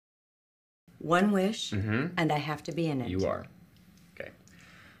one wish, and I have to be in it. You are. Okay.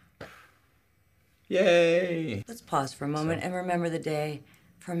 Yay! Let's pause for a moment and remember the day,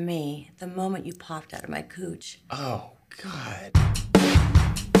 for me, the moment you popped out of my cooch. Oh, God.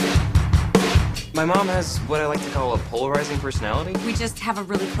 My mom has what I like to call a polarizing personality. We just have a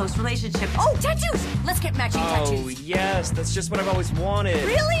really close relationship. Oh, tattoos! Let's get matching tattoos. Oh, yes, that's just what I've always wanted.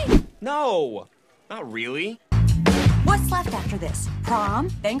 Really? No, not really. What's left after this? Prom,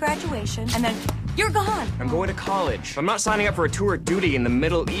 then graduation, and then you're gone. I'm going to college. I'm not signing up for a tour of duty in the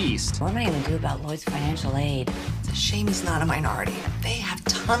Middle East. What am I gonna do about Lloyd's financial aid? It's a shame he's not a minority. They have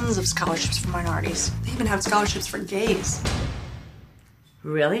tons of scholarships for minorities. They even have scholarships for gays.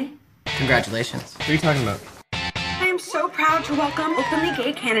 Really? Congratulations. What are you talking about? I am so proud to welcome openly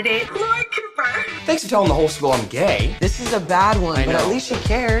gay candidate Lloyd Cooper. Thanks for telling the whole school I'm gay. This is a bad one, but at least she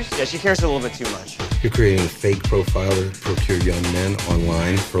cares. Yeah, she cares a little bit too much. You're creating a fake profile to procure young men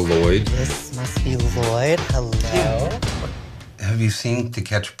online for Lloyd. This must be Lloyd. Hello. Have you seen To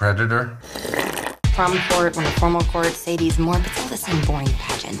Catch a Predator? Prom court, when a formal court, Sadie's more, but it's all the same boring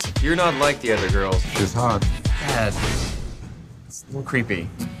pageant. You're not like the other girls. She's hot. Dad, it's a little creepy.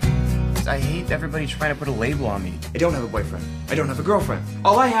 I hate everybody trying to put a label on me. I don't have a boyfriend. I don't have a girlfriend.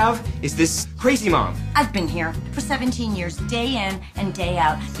 All I have is this crazy mom. I've been here for 17 years, day in and day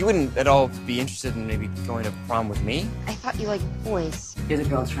out. You wouldn't at all be interested in maybe going to prom with me? I thought you liked boys. You're the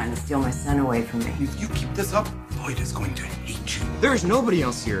girl trying to steal my son away from me. If you keep this up, Lloyd is going to hate you. There is nobody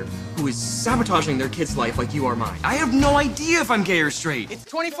else here who is sabotaging their kid's life like you are mine. I have no idea if I'm gay or straight. It's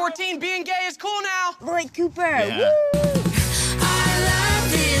 2014. Being gay is cool now. Lloyd Cooper, Yeah. woo!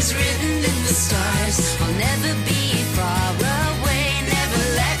 Is written in the stars. I'll never be far away, never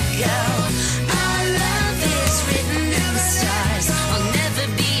let go. Our love is written in the stars. I'll never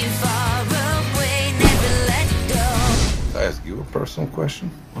be far away, never let go. Can I ask you a personal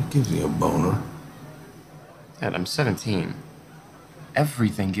question? What gives you a boner? Dad, I'm 17.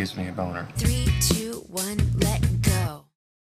 Everything gives me a boner. 3, 2, 1, let